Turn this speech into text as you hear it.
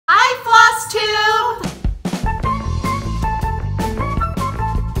FLOSSTUBE!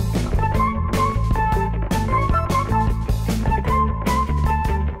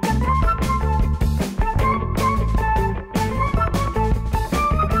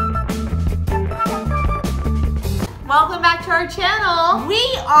 Welcome back to our channel. We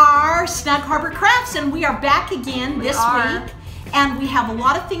are Snug Harbor Crafts, and we are back again this week. And we have a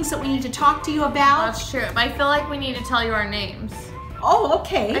lot of things that we need to talk to you about. That's true. I feel like we need to tell you our names. Oh,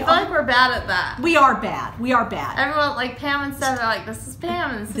 okay. I feel like we're bad at that. We are bad. We are bad. Everyone, like Pam and Steph, are like, this is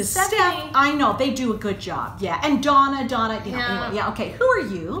Pam and this is Stephanie. Steph, I know. They do a good job. Yeah. And Donna, you know, anyway, yeah. Okay. Who are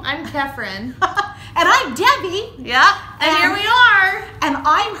you? I'm Kefren. And I'm Debbie. Yeah. And here we are. And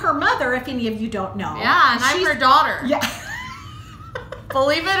I'm her mother, if any of you don't know. Yeah, and I'm her daughter. Yeah.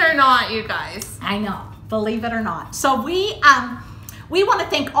 Believe it or not, you guys. I know. Believe it or not. So we want to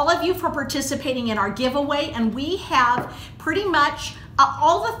thank all of you for participating in our giveaway, and we have pretty much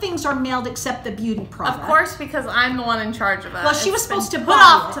all the things are mailed except the beauty product. Of course, because I'm the one in charge of that. Well, she was supposed to put buy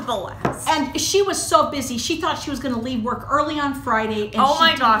off it. to the last. And she was so busy. She thought she was going to leave work early on Friday. And oh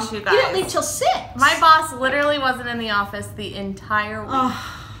my gosh, you guys. You didn't leave till 6. My boss literally wasn't in the office the entire week.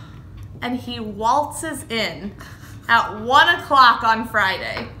 And he waltzes in at 1 o'clock on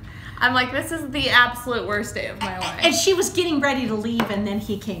Friday. I'm like, this is the absolute worst day of my life. And she was getting ready to leave, and then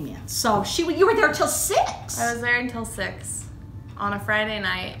he came in. So you were there till 6. I was there until 6 on a Friday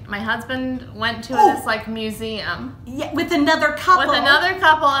night. My husband went to this like museum. Yeah, with another couple. With another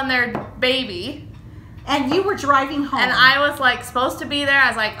couple and their baby. And you were driving home. And I was like supposed to be there. I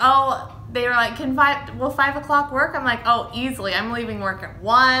was like, oh, they were like, will 5 o'clock work? I'm like, oh, easily. I'm leaving work at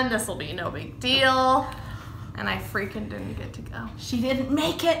 1. This will be no big deal. And I freaking didn't get to go. She didn't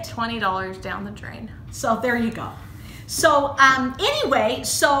make it. $20 down the drain. So there you go. So anyway,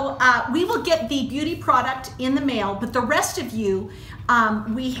 so we will get the beauty product in the mail, but the rest of you,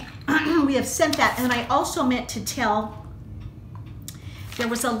 we have sent that. And I also meant to tell, there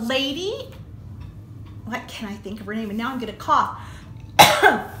was a lady, what can I think of her name? And now I'm going to cough,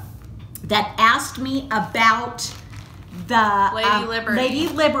 that asked me about the Lady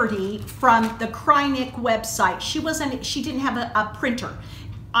Liberty from the Krynick website. She didn't have a printer.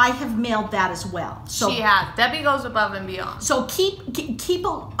 I have mailed that as well. So she has. Debbie goes above and beyond. So keep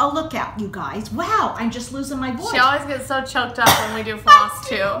a lookout, you guys. Wow, I'm just losing my voice. She always gets so choked up when we do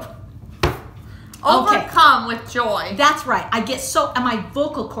FLOSSTUBE. Overcome with joy. That's right. I get so, and my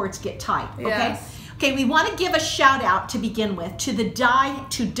vocal cords get tight. Okay. Yes. Okay. We want to give a shout out to begin with to the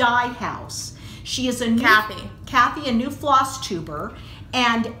Dye House. She is a new Kathy, a new floss tuber,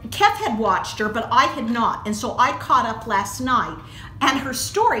 and Kev had watched her, but I had not, and so I caught up last night. And her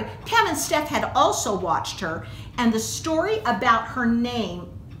story, Pam and Steph had also watched her, and the story about her name,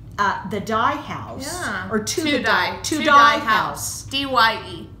 the Dye House, or To Dye House,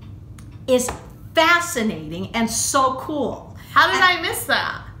 D-Y-E, is fascinating and so cool. How did I miss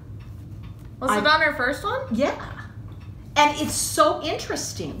that? Was it on her first one? Yeah. And it's so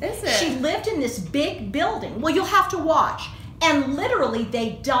interesting. Is it? She lived in this big building. Well, you'll have to watch. And literally,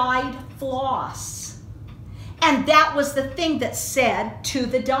 they dyed floss. And that was the thing that said To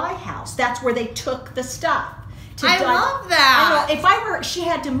the Dye House. That's where they took the stuff. I love that. I know. If I were, she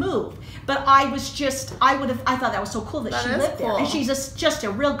had to move. But I thought that was so cool that she lived there. And she's just a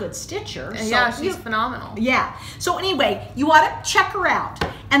real good stitcher. So yeah, she's phenomenal. Yeah. So anyway, you ought to check her out.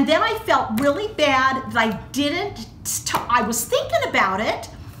 And then I felt really bad that I didn't, I was thinking about it.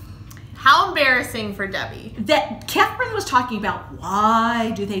 How embarrassing for Debbie. That Kefren was talking about,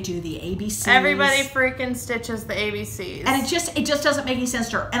 why do they do the ABCs? Everybody freaking stitches the ABCs. And it just doesn't make any sense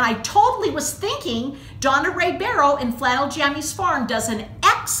to her. And I totally was thinking Donna Ray Barrow in Flannel Jammy's Farm does an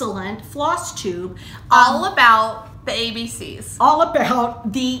excellent floss tube. All about the ABCs. All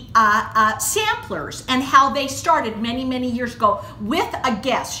about the samplers and how they started many, many years ago with a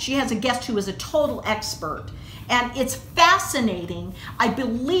guest. She has a guest who is a total expert. And it's fascinating. I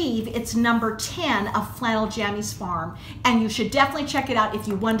believe it's number 10 of Flannel Jammy's Farm. And you should definitely check it out if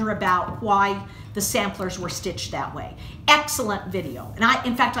you wonder about why the samplers were stitched that way. Excellent video. And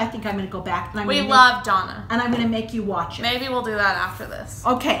in fact, I think I'm going to go back. And we love Donna. And I'm going to make you watch it. Maybe we'll do that after this.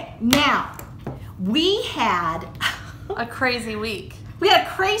 Okay, now, we had a crazy week. We had a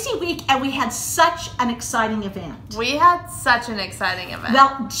crazy week, and we had such an exciting event. We had such an exciting event.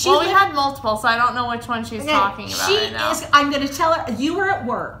 Well, we had multiple, so I don't know which one she's talking about. I'm going to tell her, you were at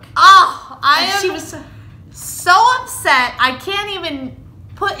work. Oh, she was so upset. I can't even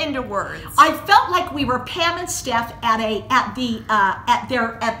put into words. I felt like we were Pam and Steph at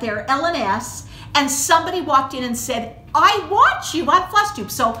their LNS, and somebody walked in and said, "I watch you on FLOSSTUBE."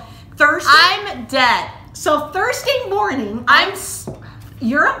 So Thursday, I'm dead. So Thursday morning,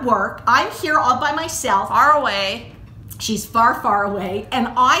 You're at work. I'm here all by myself. Far away. She's far, far away, and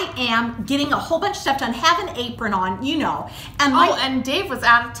I am getting a whole bunch of stuff done, have an apron on, you know. And and Dave was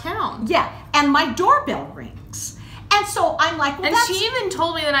out of town. Yeah, and my doorbell rings. And so I'm like, well, and she even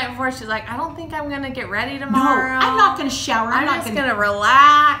told me the night before, she's like, I don't think I'm going to get ready tomorrow. No, I'm not going to shower. I'm just going to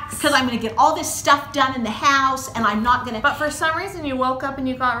relax. Because I'm going to get all this stuff done in the house, and I'm not going to. But for some reason, you woke up and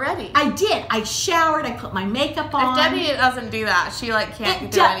you got ready. I did. I showered. I put my makeup on. If Debbie doesn't do that, she like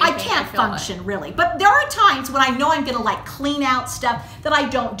can't do anything. I can't function really. But there are times when I know I'm going to like clean out stuff that I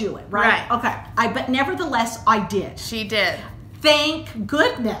don't do it. Right. Okay. But nevertheless, I did. She did. Thank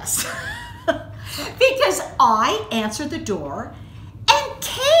goodness. Because I answered the door, and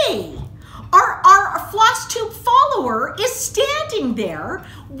Kay, our FLOSSTUBE follower, is standing there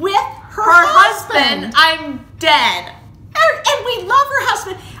with her husband. I'm dead. And we love her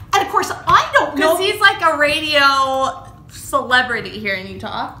husband. And of course, I don't know. Because he's like a radio celebrity here in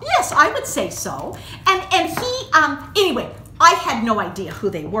Utah. Yes, I would say so. And he, anyway, I had no idea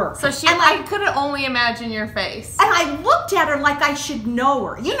who they were. So I could only imagine your face. And I looked at her like I should know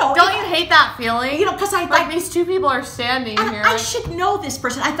her. You know. Don't you hate that feeling? You know, because I like these two people are standing here. I should know this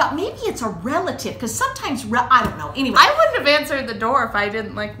person. I thought maybe it's a relative, because sometimes, I don't know. Anyway. I wouldn't have answered the door if I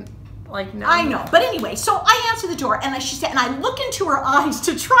didn't know. I know. But anyway, so I answer the door, and she said, and I look into her eyes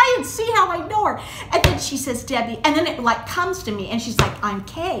to try and see how I know her. And then she says, Debbie, and then it like comes to me, and she's like, I'm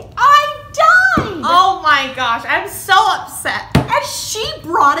Kay. I died! Oh my gosh, I'm so upset. And she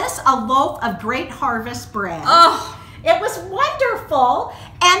brought us a loaf of Great Harvest bread. Oh. It was wonderful,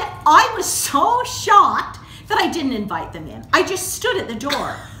 and I was so shocked that I didn't invite them in. I just stood at the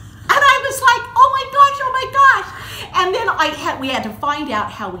door. And I was like, oh my gosh. And then we had to find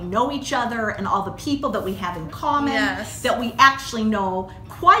out how we know each other and all the people that we have in common. Yes. That we actually know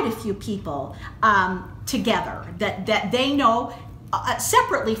quite a few people together that they know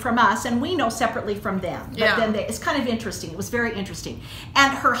separately from us, and we know separately from them. But then it's kind of interesting. It was very interesting.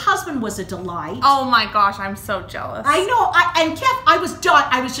 And her husband was a delight. Oh my gosh, I'm so jealous. I know. And Kev, I was done.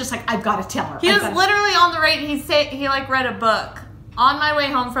 I was just like, I've got to tell her. He was literally on the he like read a book on my way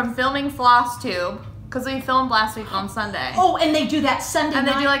home from filming FLOSSTUBE, because we filmed last week on Sunday. Oh, and they do that Sunday night And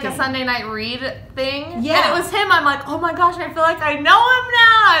they do like thing. A Sunday night read thing. Yeah. And it was him. I'm like, oh my gosh, I feel like I know him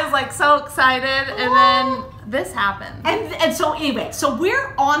now. I was like so excited. And then this happened. And so anyway, so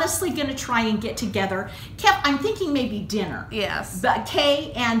we're honestly going to try and get together. Kev, I'm thinking maybe dinner. Yes. But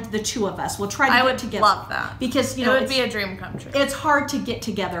Kay and the two of us will try to get together. I would love that. Because, you know, it would be a dream come true. It's hard to get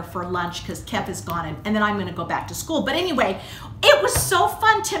together for lunch because Kev is gone, and then I'm going to go back to school. But anyway, it was so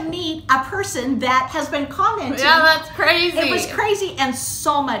fun to meet a person that has been commenting. Yeah, that's crazy. It was crazy and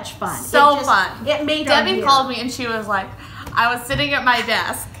so much fun. So fun. It made Debbie called me and she was like, I was sitting at my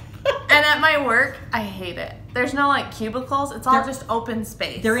desk and at my work, I hate it. There's no like cubicles. It's all just open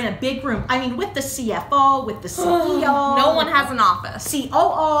space. They're in a big room. I mean, with the CFO, with the CEO. No one has an office.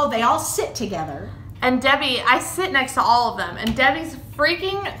 COO, they all sit together. And Debbie, I sit next to all of them, and Debbie's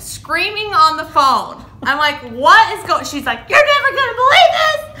freaking screaming on the phone. I'm like, what is going? She's like, you're never gonna believe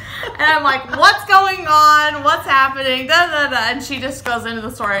this. And I'm like, what's going on? What's happening? Da, da, da. And she just goes into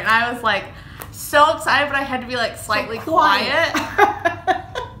the story, and I was like, so excited, but I had to be like slightly quiet.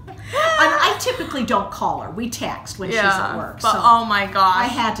 And I typically don't call her. We text when she's at work. But so oh my gosh. I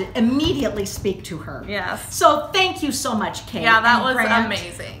had to immediately speak to her. Yes. So thank you so much, Kate. Yeah, that was Grant.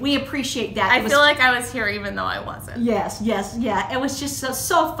 amazing. We appreciate that. I feel like I was here even though I wasn't. Yes, yeah. It was just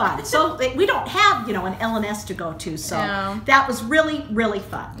so fun. So we don't have, an LNS to go to, so that was really, really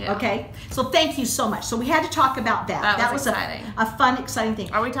fun. Yeah. Okay? So thank you so much. So we had to talk about that. That was exciting. A fun, exciting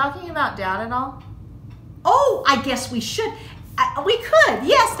thing. Are we talking about Dad at all? Oh, I guess we should. We could,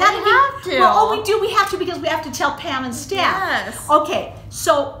 yes. We have to. Well, we do. We have to because we have to tell Pam and Steph. Yes. Okay,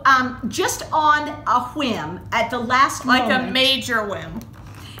 so just on a whim, at the last moment. Like a major whim.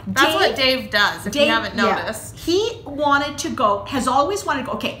 That's what Dave does, if you haven't noticed. Yeah, he wanted to go, has always wanted to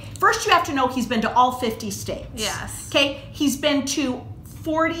go. Okay, first you have to know he's been to all 50 states. Yes. Okay, he's been to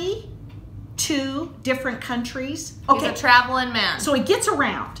 42 different countries. Okay. He's a traveling man. So he gets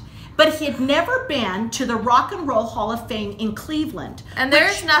around. But he had never been to the Rock and Roll Hall of Fame in Cleveland. And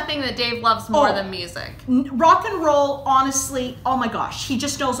there's nothing that Dave loves more than music. Rock and roll, honestly, oh my gosh, he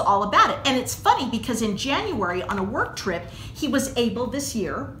just knows all about it. And it's funny because in January on a work trip, he was able this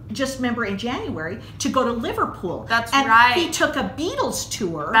year, just remember in January, to go to Liverpool. That's right. He took a Beatles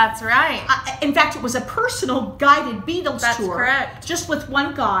tour. That's right. In fact, it was a personal guided Beatles tour. That's correct. Just with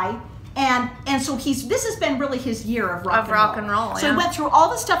one guy. And so this has been really his year of rock and roll. So he went through all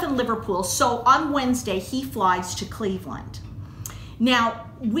the stuff in Liverpool. So on Wednesday, he flies to Cleveland. Now,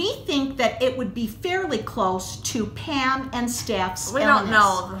 we think that it would be fairly close to Pam and Steph's. We don't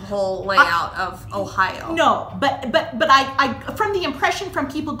know the whole layout of Ohio. No, but I from the impression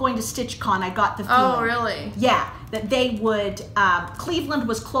from people going to StitchCon, I got the feeling. Oh, really? Yeah, that they would. Cleveland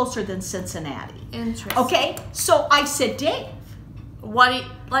was closer than Cincinnati. Interesting. Okay, so I said, Dave,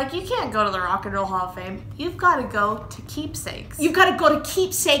 you can't go to the Rock and Roll Hall of Fame. You've got to go to Keepsakes. You've got to go to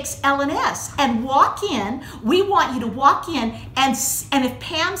Keepsakes L&S and walk in. We want you to walk in, and if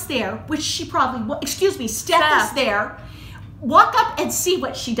Pam's there, which she probably will, excuse me, Steph is there, walk up and see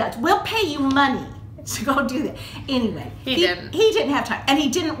what she does. We'll pay you money to go do that. Anyway, he didn't have time, and he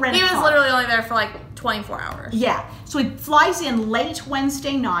didn't rent a car. He was literally only there for like 24 hours. Yeah, so he flies in late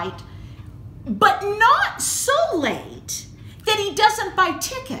Wednesday night, but not so late that he doesn't buy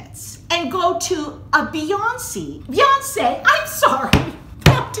tickets and go to a Beyonce, I'm sorry,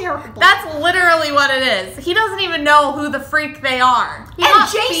 how terrible. That's literally what it is. He doesn't even know who the freak they are. He got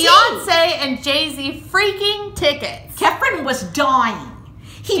Beyonce and Jay-Z freaking tickets. Kefren was dying.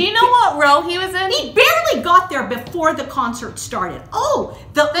 Do you know what row he was in? He barely got there before the concert started. Oh,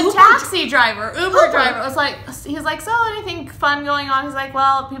 the Uber driver was like, he's like, so anything fun going on? He's like,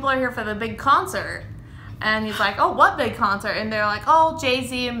 well, people are here for the big concert. And he's like, oh, what big concert? And they're like, oh,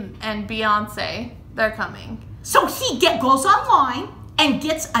 Jay-Z and Beyonce, they're coming. So he goes online and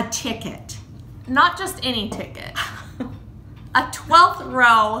gets a ticket. Not just any ticket. A 12th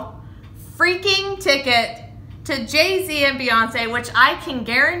row freaking ticket to Jay-Z and Beyonce, which I can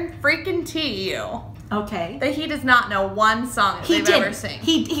guarantee you. Okay. That he does not know one song that they've ever sing.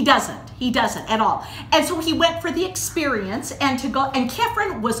 He doesn't. He doesn't at all. And so he went for the experience and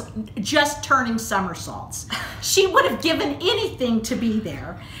Kefren was just turning somersaults. She would have given anything to be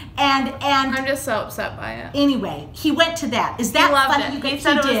there. And I'm just so upset by it. Anyway, he went to that. Is that funny? He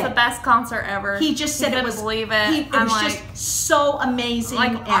said it was the best concert ever. He just said it was. Believe it. It was just so amazing.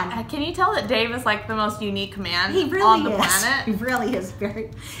 Can you tell that Dave is like the most unique man on the planet? He really is very.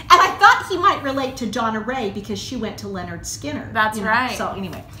 And I thought he might relate to Donna Ray because she went to Leonard Skinner. That's right. So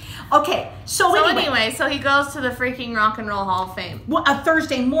anyway, okay. So he goes to the freaking Rock and Roll Hall of Fame. Well, a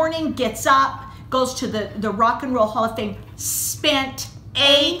Thursday morning, gets up, goes to the Rock and Roll Hall of Fame. Spent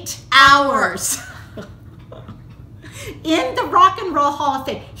 8 hours in the Rock and Roll Hall of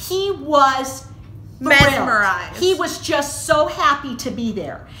Fame. He was mesmerized. He was just so happy to be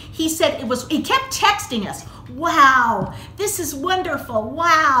there. He said he kept texting us, wow, this is wonderful,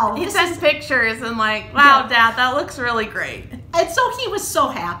 wow. He sent pictures and like, wow, Dad, that looks really great. And so he was so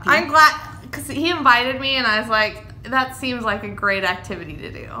happy. I'm glad, because he invited me and I was like, that seems like a great activity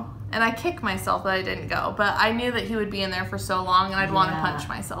to do. And I kicked myself that I didn't go, but I knew that he would be in there for so long and I'd want to punch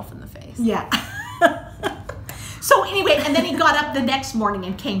myself in the face. Yeah. So anyway, and then he got up the next morning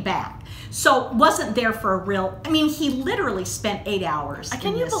and came back. So wasn't there for a real, he literally spent 8 hours.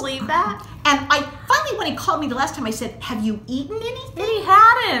 Can you believe that? And I finally, when he called me the last time, I said, have you eaten anything? And he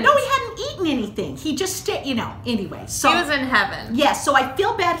hadn't. No, he hadn't eaten anything. He just stayed, anyway. So he was in heaven. Yeah, so I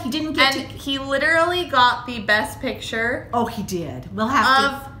feel bad he didn't get and he literally got the best picture. Oh, he did. We'll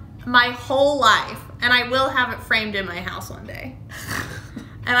have of my whole life. And I will have it framed in my house one day.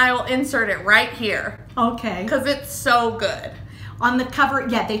 And I will insert it right here. Okay. Because it's so good. On the cover,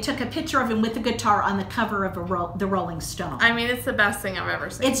 yeah, they took a picture of him with the guitar on the cover of the Rolling Stone. It's the best thing I've ever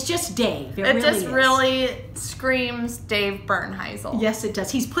seen. It's just Dave. It really screams Dave Bernheisel. Yes, it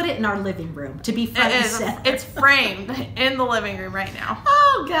does. He's put it in our living room to be front and center. It's framed in the living room right now.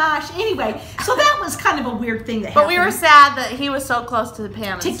 Oh gosh. Anyway, so that was kind of a weird thing that happened. But we were sad that he was so close to the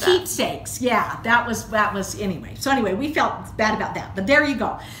Pam and stuff. Keepsakes. Yeah, that was anyway. So anyway, we felt bad about that. But there you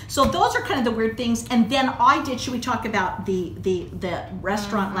go. So those are kind of the weird things. And then should we talk about the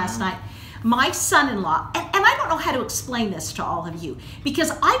restaurant last night? My son-in-law, and I don't know how to explain this to all of you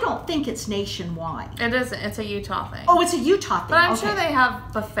because I don't think it's nationwide. It isn't. It's a Utah thing. Oh, it's a Utah thing. But I'm sure they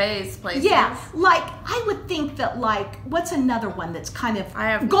have buffets places. Yeah, I would think that what's another one that's kind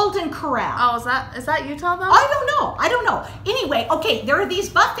of Golden Corral. Oh, is that Utah though? I don't know. Anyway, okay, there are these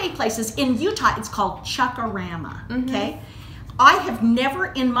buffet places in Utah. It's called Chuckarama. Okay. I have never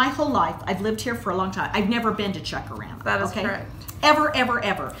in my whole life, I've lived here for a long time, I've never been to Chuckarama. That is correct. Ever, ever,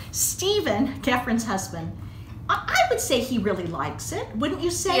 ever. Stephen, Kefren's husband, I would say he really likes it, wouldn't you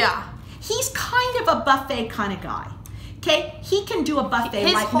say? Yeah. He's kind of a buffet kind of guy. Okay? He can do a buffet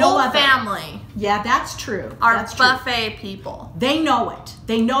His like no other. His whole family. Yeah, that's true. Are buffet people. They know it.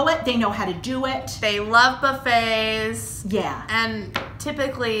 They know it. They know how to do it. They love buffets. Yeah. And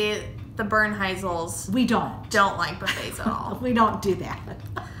typically the Bernheisels don't like buffets at all. We don't do that.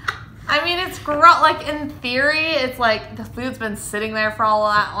 It's gross. Like, in theory, it's like the food's been sitting there for all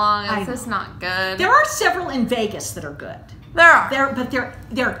that long. It's just not good. There are several in Vegas that are good. There are. But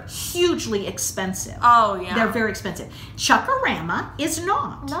they're hugely expensive. Oh, yeah. They're very expensive. Chuckarama is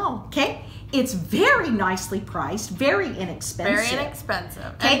not. No. Okay? It's very nicely priced, very inexpensive. Very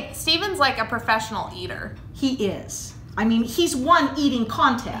inexpensive. Okay? And Steven's like a professional eater. He is. I mean, he's won eating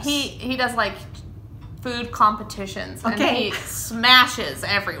contests. He does like food competitions, and Okay. he smashes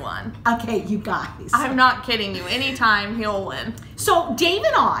everyone. Okay, you guys. I'm not kidding you. Anytime he'll win. So Dave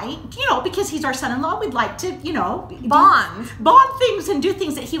and I, because he's our son-in-law, we'd like to, Bond things and do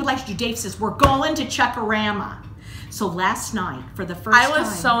things that he would like to do. Dave says, we're going to Chuckarama. So last night, for the first time. I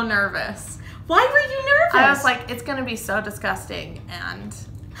was so nervous. Why were you nervous? I was like, it's going to be so disgusting, and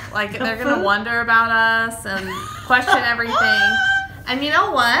like they're going to wonder about us and question everything. And you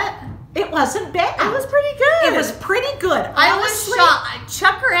know what? It wasn't bad. It was pretty good. It was pretty good. I was shocked.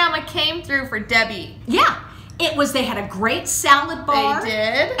 Chuckarama came through for Debbie. Yeah. They had a great salad bar. They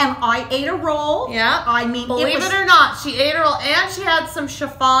did. And I ate a roll. Yeah. I mean, believe it or not, she ate a roll, and she had some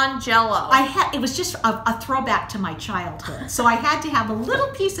chiffon jello. It was just a throwback to my childhood. So I had to have a little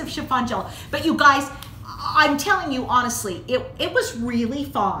piece of chiffon jello. But you guys, I'm telling you honestly, it was really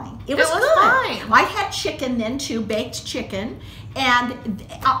fine. It was good. Fine. I had chicken then too, baked chicken. And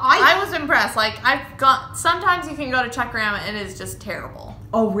I was impressed. Like, sometimes you can go to Chuckarama and it is just terrible.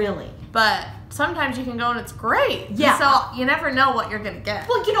 Oh, really? But sometimes you can go and it's great. Yeah. So you never know what you're going to get.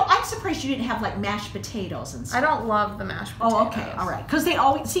 Well, I'm surprised you didn't have like mashed potatoes and stuff. I don't love the mashed potatoes. Oh, okay. All right. Because they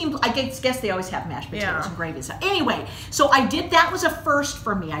always seem, I guess they always have mashed potatoes and gravy and stuff. Anyway, so that was a first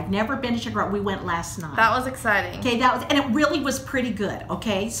for me. I've never been to Chuckarama. We went last night. That was exciting. Okay, and it really was pretty good.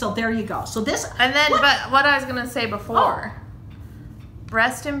 Okay, so there you go. So this. And then, but what I was going to say before.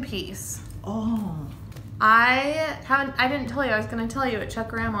 Rest in peace. Oh. I didn't tell you. I was going to tell you at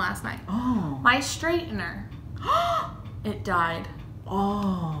Chuckarama last night. Oh. My straightener. It died.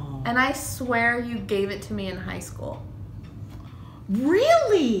 Oh. And I swear you gave it to me in high school.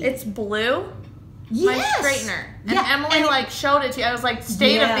 Really? It's blue. Yes. My straightener. And Emily showed it to you. I was like,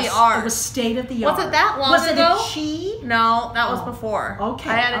 state of the art. It was state of the art. Was it that long ago? Was it a chi? No, that was before. Okay.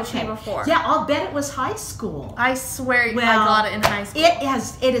 I had a chi before. Yeah, I'll bet it was high school. I swear I got it in high school. It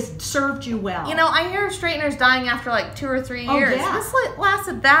has served you well. I hear straighteners dying after like 2 or 3 years. Yeah. This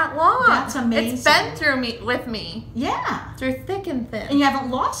lasted that long. That's amazing. It's been with me. Yeah. Through thick and thin. And you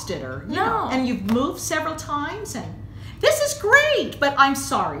haven't lost it and you've moved several times and this is great, but I'm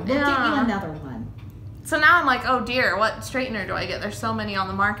sorry. We'll get you another one. So now I'm like, oh dear, what straightener do I get? There's so many on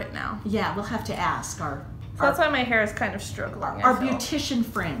the market now. Yeah, we'll have to ask our that's why my hair is kind of struggling. Our beautician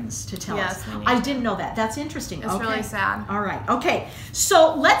friends to tell us. Yes, I didn't know that. That's interesting. It's really sad. All right. Okay.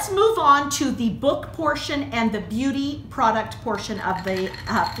 So let's move on to the book portion and the beauty product portion of the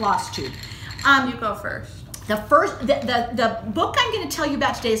floss tube. You go first. The book I'm going to tell you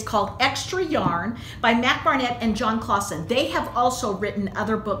about today is called Extra Yarn by Mac Barnett and John Clausen. They have also written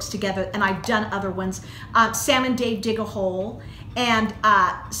other books together, and I've done other ones. Sam and Dave Dig a Hole, and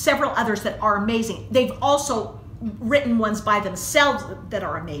several others that are amazing. They've also written ones by themselves that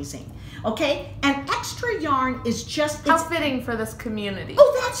are amazing. Okay? And Extra Yarn is just... How fitting for this community.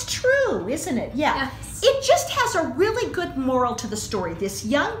 Oh, that's true, isn't it? Yeah. Yes. It just has a really good moral to the story. This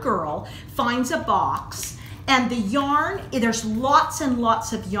young girl finds a box, and the yarn, there's lots and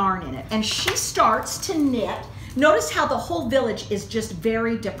lots of yarn in it. And she starts to knit. Notice how the whole village is just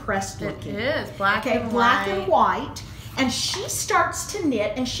very depressed looking. It is, black and white. Black and white. And she starts to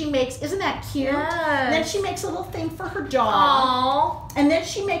knit, and she makes, isn't that cute? Yes. And then she makes a little thing for her dog. Aww. And then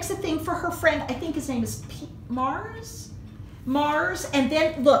she makes a thing for her friend. I think his name is Mars. And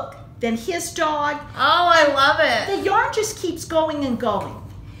then, look, then his dog. Oh, I love it. The yarn just keeps going and going.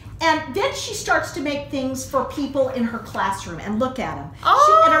 And then she starts to make things for people in her classroom. And look at them.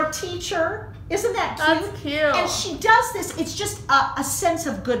 Oh. And her teacher. Isn't that cute? That's cute. And she does this. It's just a sense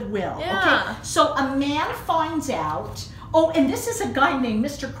of goodwill. Yeah. Okay. So a man finds out. Oh, and this is a guy named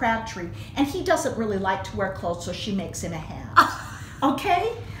Mr. Crabtree. And he doesn't really like to wear clothes, so she makes him a hat.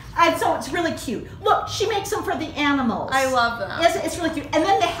 Okay? And so it's really cute. Look, she makes them for the animals. I love them. It's really cute. And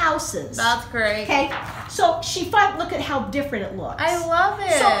then the houses. That's great. Okay, so look at how different it looks. I love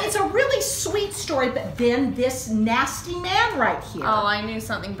it. So it's a really sweet story, but then this nasty man right here. Oh, I knew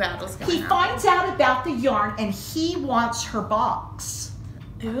something bad was going to happen. He finds out about the yarn, and he wants her box.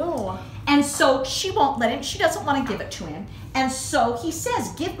 Ew. And so she won't let him. She doesn't want to give it to him. And so he says,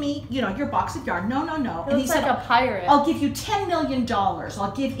 give me, your box of yarn. No. And he said, like a pirate. I'll give you $10 million.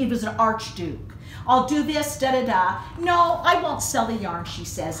 It was an archduke. I'll do this, da-da-da. No, I won't sell the yarn, she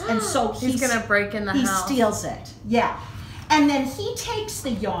says. And so he's going to break in the house. He steals it. Yeah. And then he takes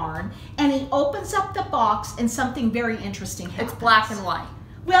the yarn, and he opens up the box, and something very interesting happens. It's black and white.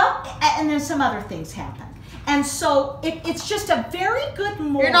 Well, and then some other things happen. And so it's just a very good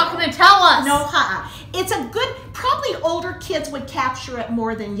moral. You're not going to tell us. No, it's a good, probably older kids would capture it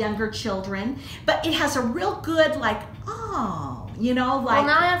more than younger children, but it has a real good, like, oh, you know, like. Well,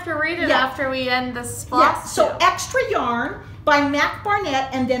 now I have to read it after we end this floss. Yeah, so Extra Yarn by Mac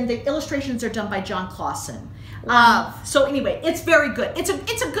Barnett, and then the illustrations are done by John Clausen. Love. So anyway, it's very good. It's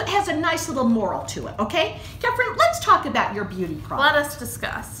a good, has a nice little moral to it. Okay, Catherine, let's talk about your beauty product. Let us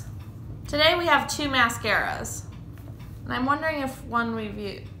discuss. Today we have 2 mascaras, and I'm wondering if one we've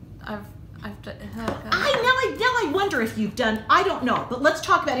used. I wonder if you've done. I don't know, but let's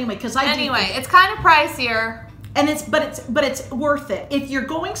talk about it anyway because Anyway, it's kind of pricier, and it's worth it if you're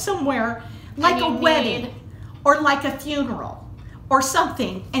going somewhere like a wedding or like a funeral or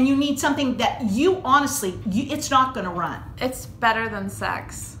something, and you need something that you honestly, it's not going to run. It's better than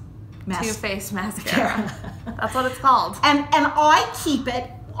Sex Two-Face Mascara. That's what it's called. And I keep it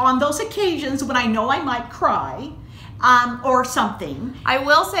on those occasions when I know I might cry or something. I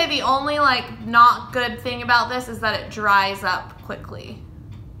will say the only like not good thing about this is that it dries up quickly.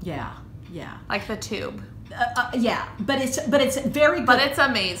 Yeah. Like the tube. Yeah, but it's very good. But it's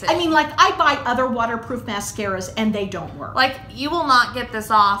amazing. I mean, like I buy other waterproof mascaras and they don't work. Like you will not get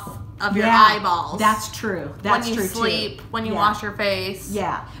this off of your eyeballs. That's true. That's when you true sleep, too. when you wash your face.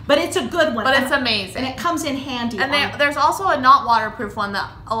 Yeah, but it's a good one. But it's amazing. And it comes in handy. And there's also a not waterproof one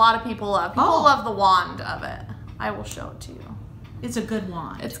that a lot of people love. People love the wand of it. I will show it to you. It's a good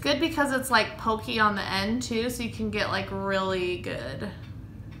wand. It's good because it's like pokey on the end too, so you can get like really good.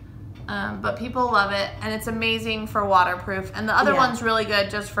 But people love it, and it's amazing for waterproof. And the other one's really good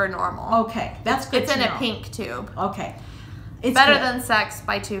just for normal. Okay, that's good. It's in a pink tube. Okay. It's Better Than Sex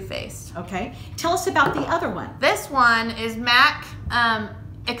by Too Faced. Okay. Tell us about the other one. This one is MAC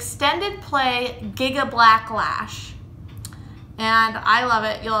Extended Play Giga Black Lash. And I love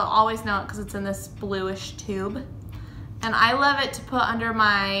it. You'll always know it because it's in this bluish tube. And I love it to put under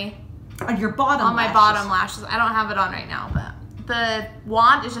my... On your bottom On my bottom lashes. I don't have it on right now, but... The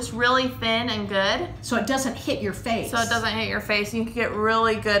wand is just really thin and good. So it doesn't hit your face. So it doesn't hit your face. You can get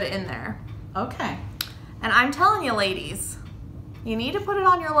really good in there. Okay. And I'm telling you, ladies, you need to put it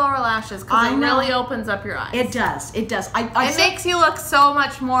on your lower lashes because it really opens up your eyes. It does. It does. It makes you look so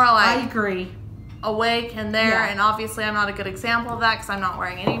much more like... I agree. Awake and there. Yeah. And obviously I'm not a good example of that because I'm not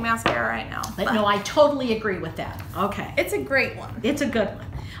wearing any mascara right now. But no, I totally agree with that. Okay. It's a great one. It's a good one.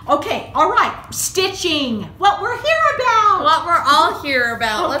 Okay, all right, stitching. What we're here about. What we're all here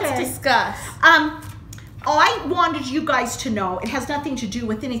about. Okay. Let's discuss. I wanted you guys to know, it has nothing to do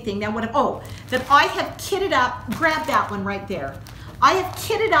with anything. Now, that I have kitted up, grab that one right there. I have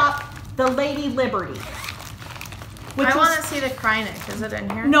kitted up the Lady Liberty. I want to see the Krynic. Is it in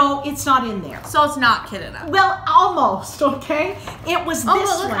here? No, it's not in there. So it's not kitted up. Well, almost, okay? It was this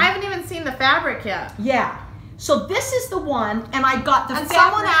look, one. I haven't even seen the fabric yet. Yeah. So this is the one, and I got the fabric.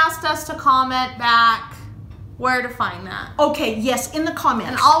 Someone asked us to comment back where to find that. Okay, yes, in the comments.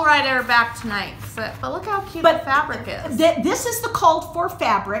 And I'll write her back tonight. But look how cute the fabric is. This is the called for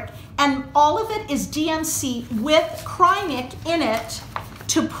fabric, and all of it is DMC with Krynic in it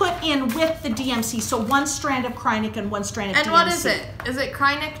to put in with the DMC. So one strand of Krynic and one strand of DMC. And what is it? Is it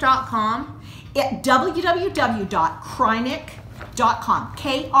Krynic.com? www.krynic.com.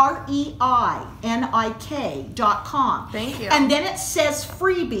 KREINIK.com. Thank you. And then it says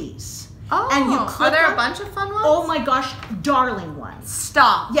freebies. Oh, and you click are there a bunch of fun ones? Oh my gosh, darling ones.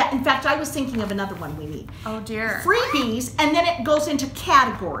 Stop. Yeah, in fact, I was thinking of another one we need. Oh dear. Freebies, and then it goes into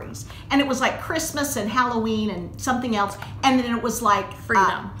categories. And it was like Christmas and Halloween and something else. And then it was like...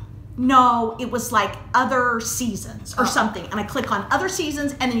 Freedom. No, it was like other seasons or something. And I click on other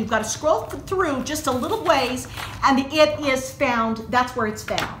seasons, and then you've got to scroll through just a little ways, and it is found, that's where it's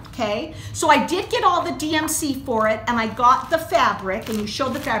found, okay? So I did get all the DMC for it, and I got the fabric, and you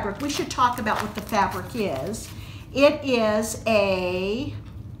showed the fabric. We should talk about what the fabric is. It is a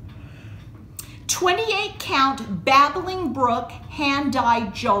 28 count Babbling Brook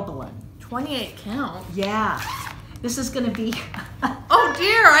hand-dyed Jobelin. 28 count? Yeah. This is going to be... Oh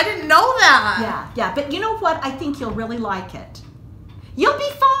dear, I didn't know that. Yeah. But you know what? I think you'll really like it. You'll be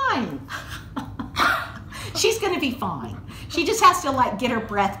fine. She's going to be fine. She just has to like get her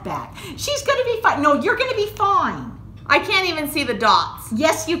breath back. She's going to be fine. No, you're going to be fine. I can't even see the dots.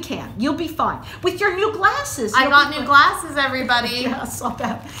 Yes, you can. You'll be fine. With your new glasses. I got new glasses, everybody. Yeah, I saw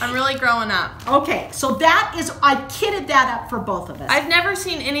that. I'm really growing up. Okay, so that is, I kitted that up for both of us. I've never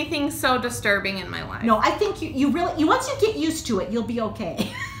seen anything so disturbing in my life. No, I think you really, once you get used to it, you'll be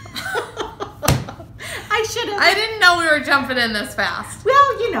okay. I didn't know we were jumping in this fast.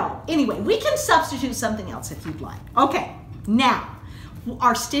 Well, you know, anyway, we can substitute something else if you'd like. Okay, now,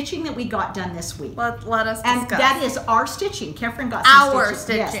 our stitching that we got done this week. Let us discuss. And that is our stitching. Kefren got our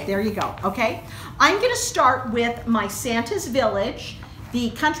stitching. Yes, there you go. Okay. I'm going to start with my Santa's Village,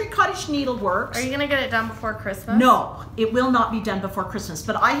 the Country Cottage Needleworks. Are you going to get it done before Christmas? No, it will not be done before Christmas.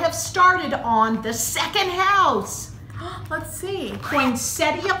 But I have started on the second house. Let's see.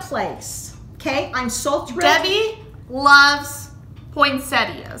 Poinsettia Place. Okay, I'm so thrilled. Debbie loves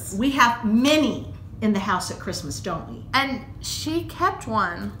poinsettias. We have many in the house at Christmas, don't we? And she kept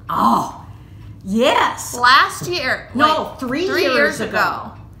one. Oh, yes. Last year. No, wait, 3 years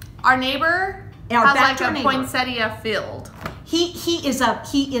ago. Our neighbor has like a poinsettia field. He is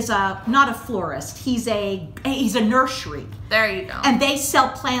a not a florist. He's a nursery. There you go. And they sell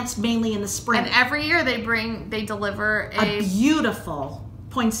plants mainly in the spring. And every year they deliver a beautiful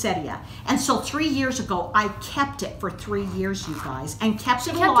poinsettia. And so 3 years ago, I kept it for 3 years, you guys, and kept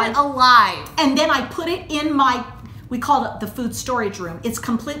it alive. And then I put it in my, we call it the food storage room. It's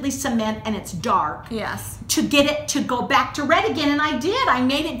completely cement and it's dark. Yes. To get it to go back to red again, and I did. I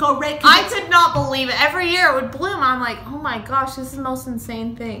made it go red. I could not believe it. Every year it would bloom. I'm like, oh my gosh, this is the most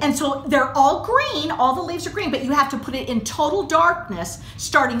insane thing. And so they're all green. All the leaves are green, but you have to put it in total darkness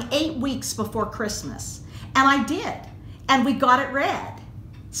starting 8 weeks before Christmas. And I did. And we got it red.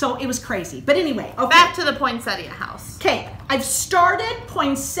 So it was crazy. But anyway, okay. Back to the poinsettia house. Okay, I've started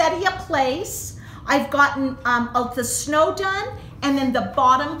Poinsettia Place. I've gotten the snow done, and then the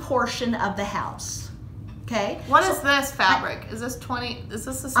bottom portion of the house. Okay. What is this fabric? Is this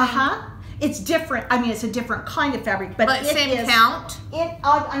the same? It's different. I mean, it's a different kind of fabric, but it same is, count?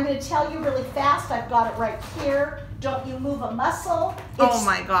 I'm going to tell you really fast. I've got it right here. Don't you move a muscle. Oh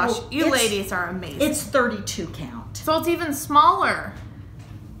my gosh, you ladies are amazing. It's 32 count. So it's even smaller.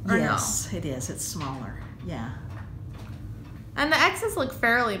 Or yes, it is. It's smaller. Yeah. And the X's look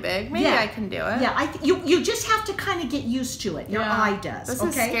fairly big. Maybe I can do it. Yeah, you just have to kind of get used to it. Your eye does. This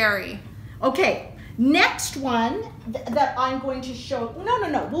is scary. Okay. Next one that I'm going to show.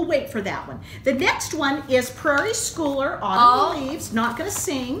 No. We'll wait for that one. The next one is Prairie Schooler, Autumn Leaves. Not going to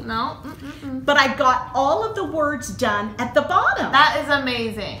sing. No. But I got all of the words done at the bottom. That is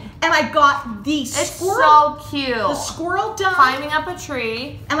amazing. And I got the squirrel. It's so cute. The squirrel done. Climbing up a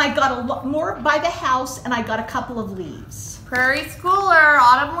tree. And I got a lot more by the house, and I got a couple of leaves. Prairie Schooler,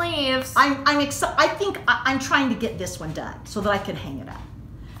 Autumn Leaves. I'm excited. I think I'm trying to get this one done so that I can hang it up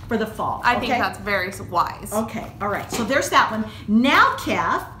for the fall. I think that's very wise. Okay, all right. So there's that one. Now,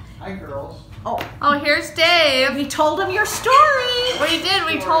 Kath. Hi, girls. Oh, here's Dave. We told him your story. We did.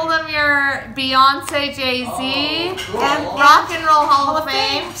 We told him your Beyonce, Jay-Z, cool. and Rock and Roll Hall of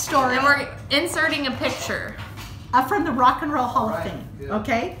Fame story. And we're inserting a picture. From the Rock and Roll Hall of Fame. Good.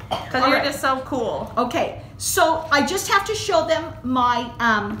 Okay? Because you're just so cool. Okay, so I just have to show them my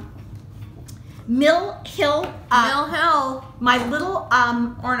Mill Hill. My little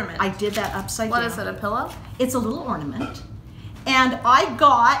ornament. I did that upside down. What is it, a pillow? It's a little ornament. And I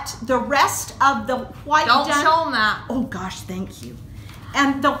got the rest of the white done. Don't show them that. Oh gosh, thank you.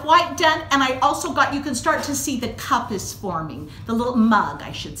 And the white done, and I also got, you can start to see the cup is forming. The little mug,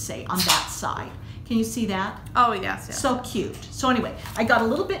 I should say, on that side. Can you see that? Oh, yes. So cute. So anyway, I got a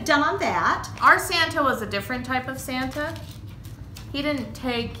little bit done on that. Our Santa was a different type of Santa. He didn't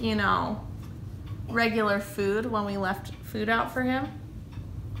take, regular food when we left food out for him.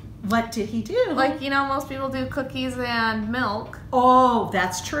 What did he do? Like, most people do cookies and milk. Oh,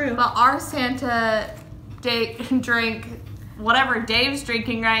 that's true. But our Santa drank whatever Dave's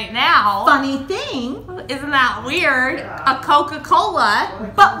drinking right now. Funny thing. Isn't that weird? Yeah. A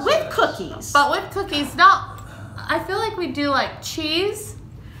Coca-Cola. But with cookies. I feel like we do like cheese.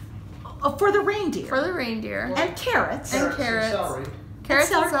 For the reindeer. For the reindeer. And carrots. And celery.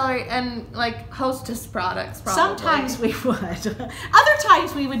 Carrots and celery and like Hostess products probably. Sometimes we would. Other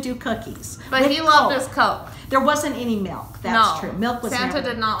times we would do cookies. But he loved his Coke. There wasn't any milk. That's true. Milk was Santa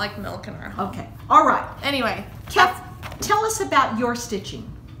did not like milk in our home. Okay. All right. Anyway. Tell us about your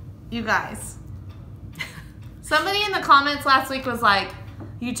stitching. You guys. Somebody in the comments last week was like,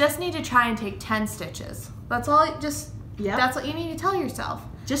 you just need to try and take 10 stitches. That's all. That's what you need to tell yourself.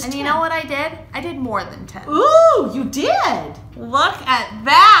 Just and 10. You know what I did? I did more than 10. Ooh, you did. Look at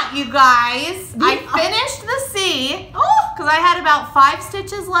that, you guys. I finished the C because I had about 5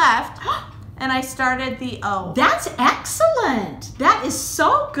 stitches left. And I started the O. That's excellent. That is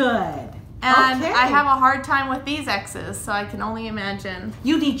so good. And I have a hard time with these X's, so I can only imagine.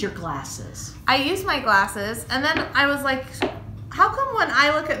 You need your glasses. I used my glasses, and then I was like, how come when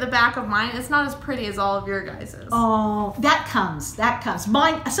I look at the back of mine, it's not as pretty as all of your guys's? Oh, that comes.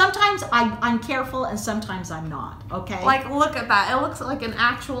 Mine, sometimes I'm careful, and sometimes I'm not, okay? Like, look at that. It looks like an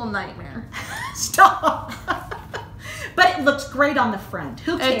actual nightmare. Stop. But it looks great on the front.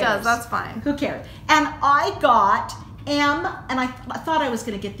 Who cares? It does. That's fine. Who cares? And I got M, and I thought I was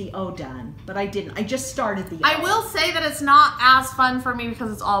going to get the O done, but I didn't. I just started the O. I will say that it's not as fun for me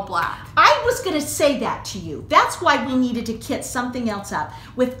because it's all black. I was going to say that to you. That's why we needed to kit something else up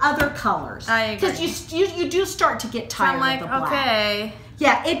with other colors. I agree. Because you do start to get tired of the black. Okay.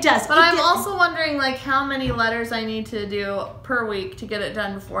 Yeah, it does. But I'm also wondering like how many letters I need to do per week to get it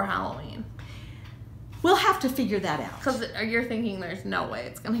done before Halloween. We'll have to figure that out. Because you're thinking there's no way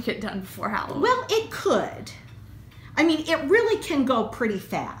it's going to get done before Halloween. Well, it could. I mean, it really can go pretty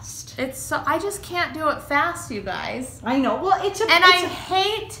fast. I just can't do it fast, you guys. I know. Well, I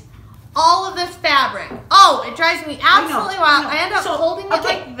hate all of this fabric. Oh, it drives me absolutely wild. I end up holding it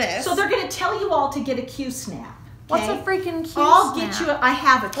like this. So they're going to tell you all to get a Q-snap. What's a freaking Q-snap? I'll get you. I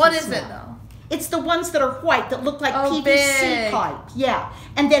have a Q-snap. What is it though? It's the ones that are white that look like PVC big. pipe. Yeah,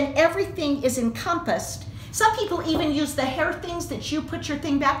 and then everything is encompassed. Some people even use the hair things that you put your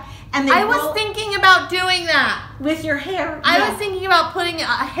thing back, and they I was thinking about doing that with your hair. I was thinking about putting a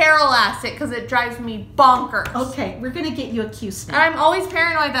hair elastic because it drives me bonkers. Okay, we're gonna get you a Q-snap. And I'm always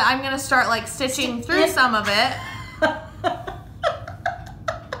paranoid that I'm gonna start like stitching through some of it.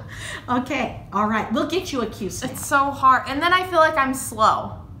 Okay, all right, we'll get you a Q-snap. It's so hard, and then I feel like I'm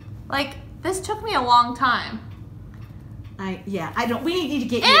slow. Like this took me a long time. We need to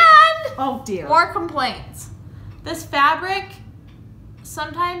get you. And oh dear. More complaints. This fabric,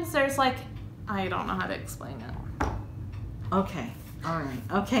 sometimes there's like, I don't know how to explain it. Okay. All right.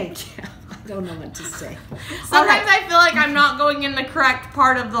 Okay. I don't know what to say. Sometimes I feel like I'm not going in the correct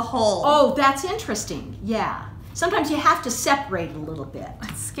part of the hole. Oh, that's interesting. Yeah. Sometimes you have to separate a little bit.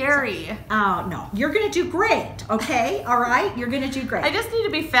 It's scary. Oh, no. You're going to do great, okay? All right? You're going to do great. I just need to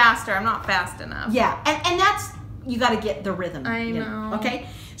be faster. I'm not fast enough. Yeah. And that's, you got to get the rhythm. I know. Okay?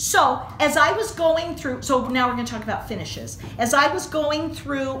 So, as I was going through, so now we're going to talk about finishes. As I was going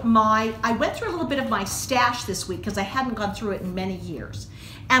through I went through a little bit of my stash this week because I hadn't gone through it in many years.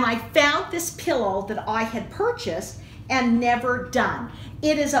 And I found this pillow that I had purchased and never done.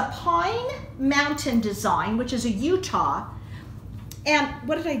 It is a Pine Mountain design, which is a Utah. And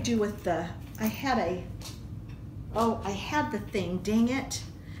what did I do with I had the thing, dang it,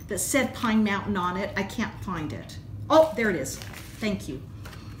 that said Pine Mountain on it. I can't find it. Oh, there it is. Thank you.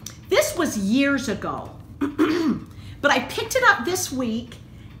 This was years ago, but I picked it up this week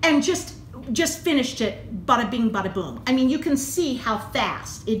and just finished it, bada bing, bada boom. I mean, you can see how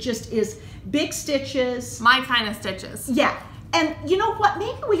fast it just is. Big stitches. My kind of stitches. Yeah. And you know what?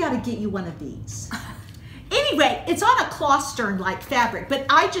 Maybe we got to get you one of these. Anyway, it's on a cloth stern-like fabric, but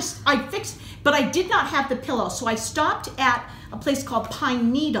but I did not have the pillow, so I stopped at a place called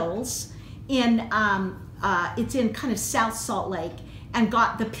Pine Needles it's in kind of South Salt Lake, and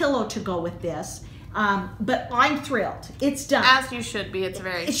got the pillow to go with this. But I'm thrilled. It's done. As you should be. It's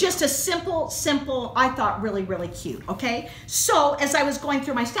very It's just a simple, I thought really, really cute, okay? So as I was going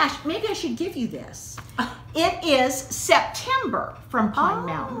through my stash, maybe I should give you this. It is September from Pine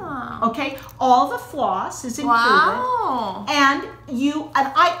Mountain, okay? All the floss is included. Wow. And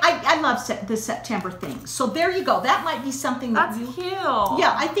I love this September thing. So there you go. That might be something that's cute.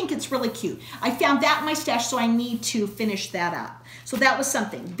 Yeah, I think it's really cute. I found that in my stash, so I need to finish that up. So that was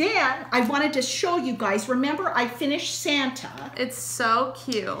something. Then I wanted to show you guys, remember I finished Santa. It's so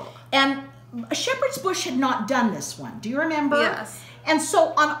cute. And Shepherd's Bush had not done this one. Do you remember? Yes. And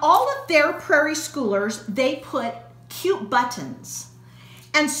so on all of their Prairie Schoolers, they put cute buttons.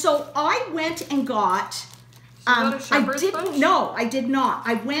 And so I went and got, No, I did not.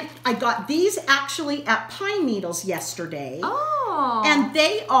 I got these actually at Pine Needles yesterday. Oh. And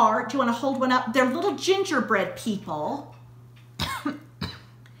they are, do you want to hold one up? They're little gingerbread people.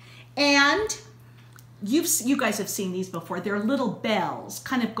 And you guys have seen these before. They're little bells,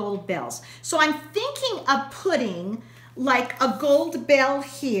 kind of gold bells. So I'm thinking of putting like a gold bell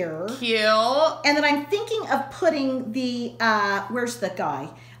here. Cute. And then I'm thinking of putting the, where's the guy?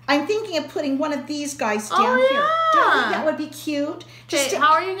 I'm thinking of putting one of these guys down here. Do you think that would be cute? Okay,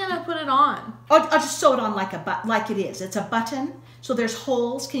 how are you going to put it on? I'll just sew it on like it is. It's a button. So there's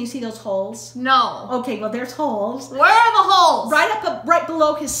holes. Can you see those holes? No. Okay, well there's holes. Where are the holes? Right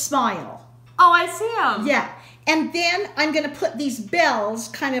below his smile. Oh, I see them. Yeah. And then I'm going to put these bells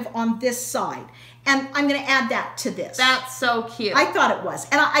kind of on this side. And I'm going to add that to this. That's so cute. I thought it was.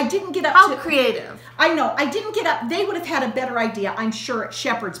 And I didn't get up How creative. I know. I didn't get up. They would have had a better idea, I'm sure, at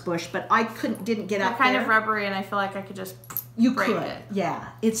Shepherd's Bush, but I didn't get up They're kind of rubbery, and I feel like I could just break it. Yeah.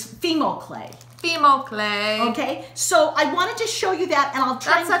 It's Fimo clay. Fimo clay. Okay, so I wanted to show you that, and I'll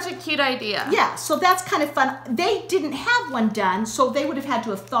try. That's such a cute idea. Yeah, so that's kind of fun. They didn't have one done, so they would have had to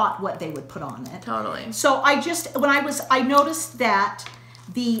have thought what they would put on it. Totally. So I noticed that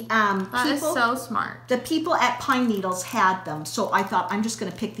the that is so smart. The people at Pine Needles had them, so I thought I'm just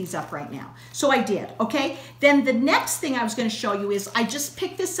going to pick these up right now. So I did. Okay. Then the next thing I was going to show you is I just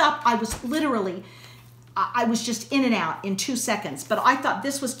picked this up. I was just in and out in 2 seconds, but I thought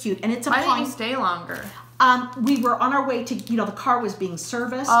this was cute, and it's a Why didn't you stay longer? We were on our way to, the car was being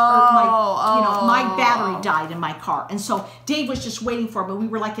serviced. My battery died in my car, and so Dave was just waiting for it, but we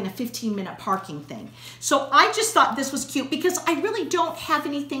were like in a 15-minute parking thing. So I just thought this was cute because I really don't have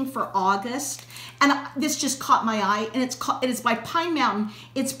anything for August, and this just caught my eye, and it is by Pine Mountain.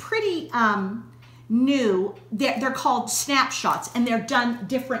 It's pretty new. They're called snapshots, and they're done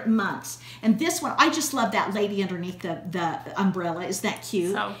different months. And this one, I just love that lady underneath the umbrella. Isn't that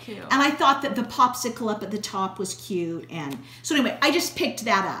cute? So cute. And I thought that the popsicle up at the top was cute. And so anyway, I just picked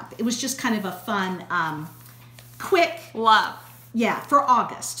that up. It was just kind of a fun, quick. Love. Yeah, for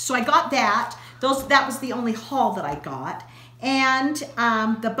August. So I got that. That was the only haul that I got. And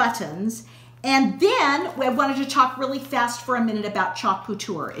the buttons. And then I wanted to talk really fast for a minute about Chalk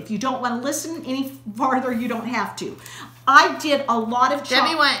Couture. If you don't want to listen any farther, you don't have to. I did a lot of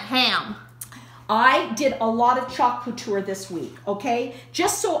Debbie went ham. I did a lot of Chalk Couture this week, okay?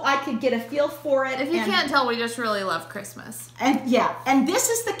 Just so I could get a feel for it. If you can't tell, we just really love Christmas. And yeah, and this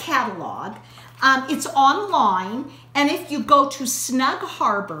is the catalog. It's online, and if you go to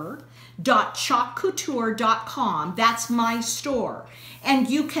snugharbor.chalkcouture.com, that's my store. And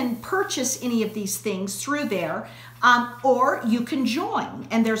you can purchase any of these things through there, or you can join.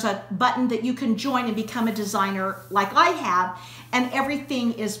 And there's a button that you can join and become a designer like I have, and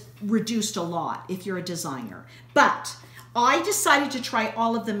everything is reduced a lot if you're a designer. But I decided to try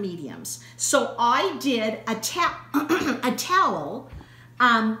all of the mediums. So I did a towel.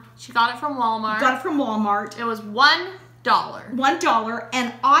 She got it from Walmart. Got it from Walmart. It was $1. $1,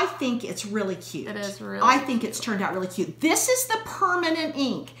 and I think it's really cute. It is really I think it's turned out really cute. This is the permanent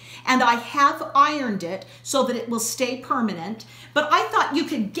ink, and I have ironed it so that it will stay permanent, but I thought you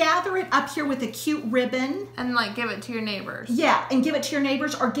could gather it up here with a cute ribbon. And like give it to your neighbors. Yeah, and give it to your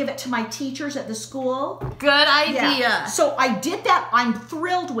neighbors or give it to my teachers at the school. Good idea. Yeah. So I did that. I'm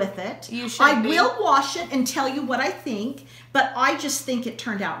thrilled with it. You should I will wash it and tell you what I think, but I just think it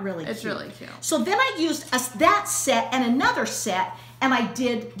turned out really cute. It's really cute. So then I used that set and another set, and I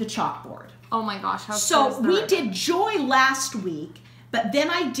did the chalkboard. Oh my gosh, how so cool is the we ribbon? did Joy last week, but then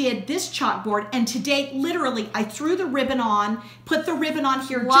I did this chalkboard, and today, literally, I threw the ribbon on, put the ribbon on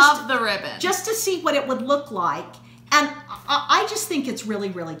here. Love the ribbon. Just to see what it would look like. And I just think it's really,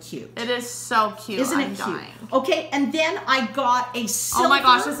 really cute. It is so cute. Isn't it cute? Okay, and then I got a silver. Oh my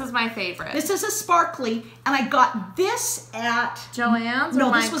gosh, this is my favorite. This is a sparkly, and I got this at Joann's.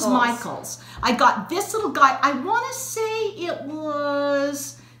 No, this was Michael's. I got this little guy. I want to say it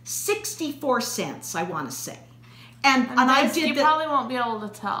was 64 cents. I want to say, and I did. You probably won't be able to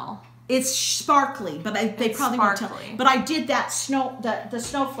tell. It's sparkly, but they probably won't tell. But I did that the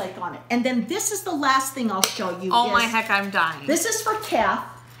snowflake on it. And then this is the last thing I'll show you. Oh my heck, I'm dying. This is for Kath,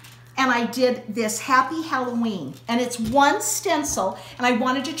 and I did this Happy Halloween. And it's one stencil, and I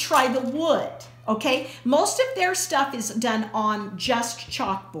wanted to try the wood, okay? Most of their stuff is done on just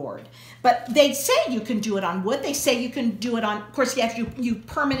chalkboard. But they say you can do it on wood. They say you can do it on, of course, you have to use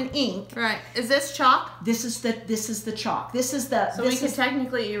permanent ink. Right. Is this chalk? This is the chalk. This is the. So we could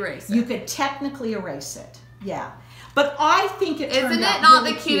technically erase it. You could technically erase it. Yeah. But I think it turned out Isn't it not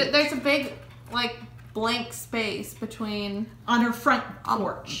really the cute? There's a big like blank space between on her front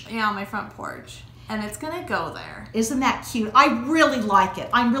porch. Yeah, on my front porch. And it's gonna go there. Isn't that cute? I really like it.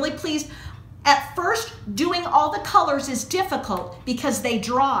 I'm really pleased. At first, doing all the colors is difficult because they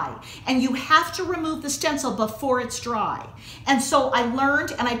dry, and you have to remove the stencil before it's dry. And so I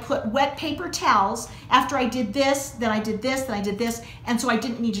learned, and I put wet paper towels after I did this, then I did this, then I did this, and so I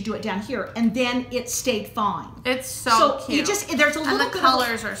didn't need to do it down here, and then it stayed fine. It's so cute. You just, there's a little bit and the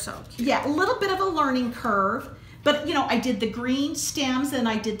colors are so cute. Yeah, a little bit of a learning curve. But, you know, I did the green stems and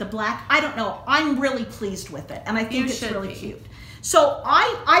I did the black. I don't know. I'm really pleased with it, and I think it's really cute. So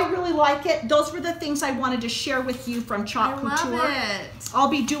I really like it. Those were the things I wanted to share with you from Chalk Couture. I love it. I'll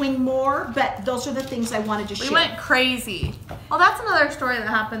be doing more, but those are the things I wanted to share. We went crazy. Well, that's another story that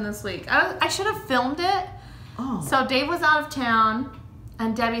happened this week. I should have filmed it. Oh. So Dave was out of town,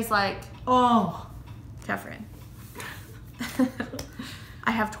 and Debbie's like, oh, Catherine,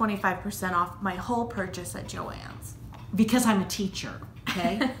 I have 25% off my whole purchase at Joann's. Because I'm a teacher,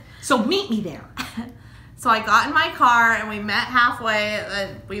 okay? So meet me there. So I got in my car and we met halfway.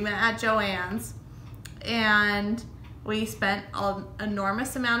 We met at Joann's, and we spent an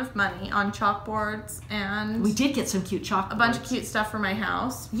enormous amount of money on chalkboards, and we did get some cute chalkboards. A bunch of cute stuff for my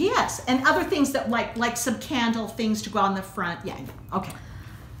house. Yes, and other things that like some candle things to go on the front. Yeah, okay.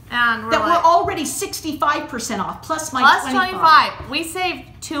 And we're we're already 65% off plus my plus 25. We saved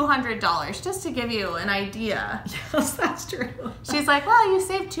 $200 just to give you an idea. Yes, that's true. She's like, well, you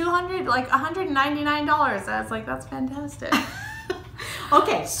saved $200, like $199. I was like, that's fantastic.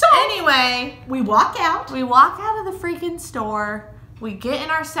 Okay, so anyway, we walk out. We walk out of the freaking store. We get in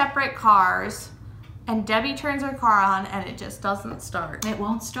our separate cars, and Debbie turns her car on, and it just doesn't start. It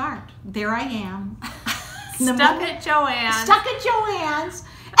won't start. There I am. Stuck at Joann's. Stuck at Joann's.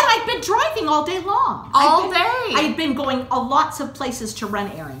 And I've been driving all day long. All day. I've been going lots of places to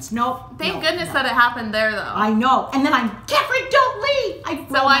run errands. Nope. Thank goodness that it happened there, though. I know. And then Catherine, don't leave.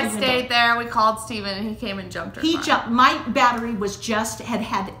 I stayed there. We called Steven, and he came and jumped her. He jumped. My battery was just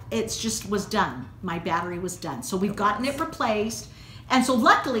was done. My battery was done. So we've gotten it replaced. And so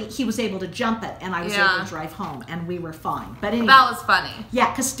luckily he was able to jump it, and I was able to drive home, and we were fine. But anyway, that was funny.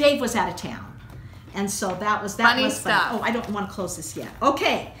 Yeah, because Dave was out of town. And so that was funny stuff. Oh, I don't want to close this yet.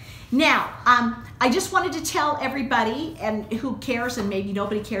 Okay. Now, I just wanted to tell everybody, and who cares, and maybe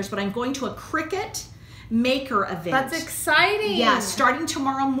nobody cares, but I'm going to a Cricut maker event. That's exciting. Yeah, starting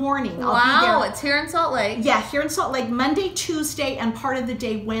tomorrow morning. Wow, I'll be there. It's here in Salt Lake. Yeah, here in Salt Lake, Monday, Tuesday, and part of the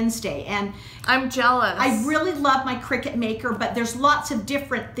day Wednesday. And I'm jealous. I really love my Cricut maker, but there's lots of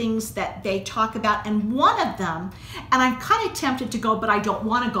different things that they talk about, and one of them, and I'm kind of tempted to go, but I don't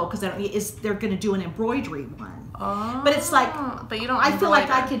want to go because they're going to do an embroidery one. Oh, but it's like, but you don't. I feel like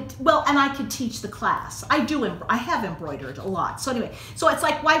I could. Well, and I could teach the class. I have embroidered a lot. So anyway, so it's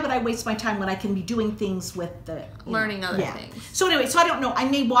like, why would I waste my time when I can be doing things with the learning other things? So anyway, so I don't know. I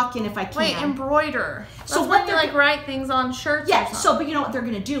may walk in if I can. Wait, embroider. That's so what you like write things on shirts? Yeah. Or something. So, but you know what they're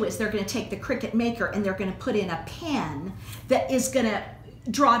going to do is they're going to take the Cricut maker and they're going to put in a pen that is going to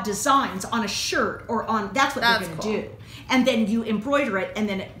draw designs on a shirt or on. That's what they're going to do. And then you embroider it, and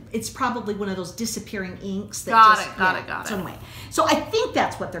then it's probably one of those disappearing inks. That got it. So anyway, so I think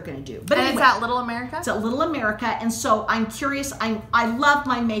that's what they're going to do. But and anyway, it's at Little America? It's at Little America, and so I'm curious. I love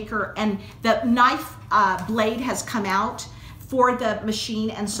my maker, and the knife blade has come out for the machine,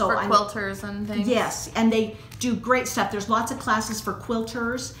 and so for quilters and things. Yes, and they do great stuff. There's lots of classes for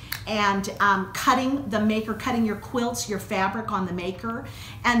quilters and cutting your quilts, your fabric on the maker.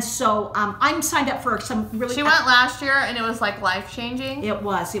 And so I'm signed up for some really. She went last year, and it was like life-changing. It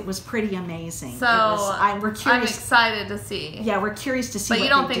was pretty amazing. So we're curious. I'm excited to see. Yeah, we're curious to see. But you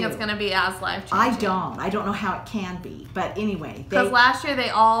don't think it's going to be as life-changing? I don't know how it can be, but anyway. Because last year they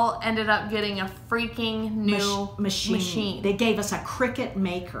all ended up getting a freaking new machine. They gave us a Cricut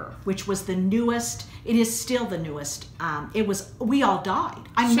maker, which was the newest. It is still the newest. We all died.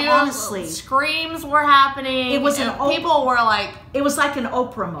 Honestly, screams were happening. It was people were like. It was like an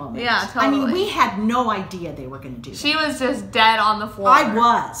Oprah moment. Yeah, totally. I mean, we had no idea they were going to do that. She was just dead on the floor. I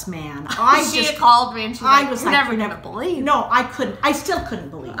was, man. She called me and she was like, never gonna believe. No, I couldn't. I still couldn't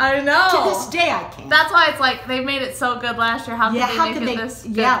believe. I know. To this day, I can't. That's why it's like they made it so good last year. How could they make it this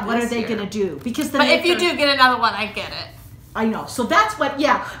good? Yeah, what are they going to do? Because but if you do get another one, I get it. I know. So that's what,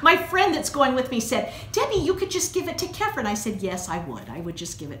 my friend that's going with me said, Debbie, you could just give it to Kefren. I said, yes, I would. I would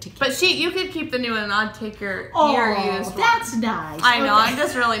just give it to Kefren. But you could keep the new one and I'd take your used one. That's nice. I know. I'm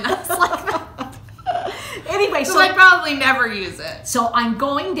just really nice like that. Anyway, so I'd probably never use it. So I'm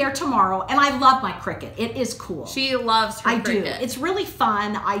going there tomorrow, and I love my Cricut. It is cool. She loves her Cricut. I do. It's really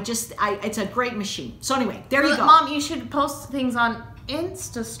fun. It's a great machine. So anyway, there you go. Mom, you should post things on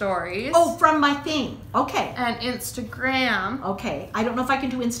Insta stories. Oh, from my thing. Okay. And Instagram. Okay. I don't know if I can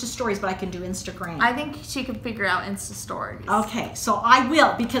do Insta stories, but I can do Instagram. I think she can figure out Insta stories. Okay. So I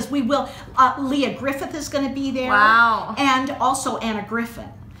will, because we will. Leah Griffith is going to be there. Wow. And also Anna Griffin.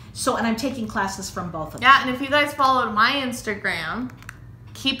 So, and I'm taking classes from both of them. Yeah, and if you guys followed my Instagram,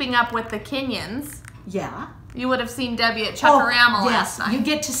 Keeping Up with the Kenyans. Yeah. You would have seen Debbie at Chuckarama last night. You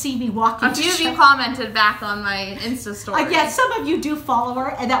get to see me walking. A few of you commented back on my Insta story. Yeah, some of you do follow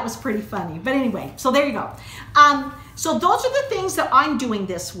her, and that was pretty funny. But anyway, so there you go. So those are the things that I'm doing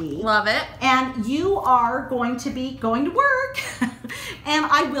this week. Love it. And you are going to be going to work, and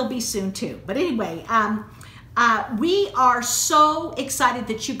I will be soon too. But anyway, we are so excited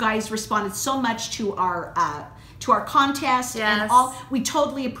that you guys responded so much to our contest. Yes. And all. We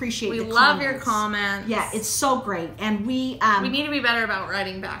totally appreciate the comments. We love your comments. Yeah, it's so great. And we need to be better about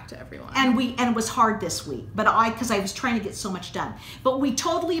writing back to everyone. And it was hard this week, but because I was trying to get so much done. But we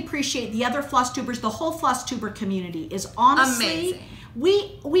totally appreciate the other floss tubers. The whole floss tuber community is honestly amazing.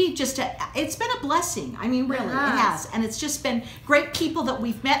 we just, it's been a blessing. I mean, really, it has. And it's just been great people that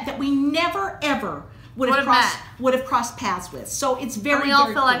we've met that we never, ever would have crossed paths with. So it's very, we all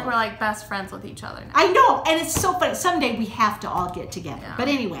feel like we're like best friends with each other now. I know, and it's so funny. Someday we have to all get together. Yeah. But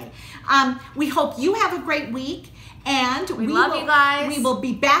anyway, we hope you have a great week. And we love you guys. We will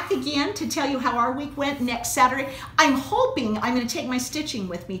be back again to tell you how our week went next Saturday. I'm hoping I'm going to take my stitching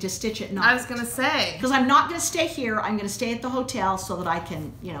with me to stitch at night. I was going to say. Because I'm not going to stay here. I'm going to stay at the hotel so that I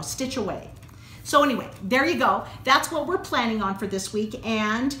can, you know, stitch away. So anyway, there you go. That's what we're planning on for this week.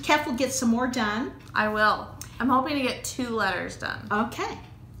 And Kef will get some more done. I will. I'm hoping to get 2 letters done. Okay.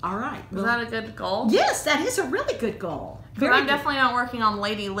 All right. Is that a good goal? Yes, that is a really good goal. I'm definitely not working on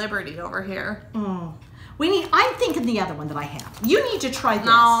Lady Liberty over here. Oh. I'm thinking the other one that I have. You need to try this.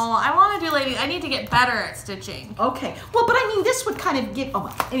 No, I want to do Lady. I need to get better at stitching. Okay. Well, but I mean, this would kind of give. Oh,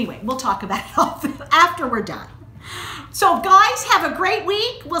 well, anyway, we'll talk about it after we're done. So, guys, have a great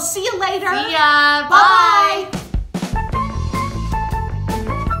week. We'll see you later. See ya. Bye. Bye.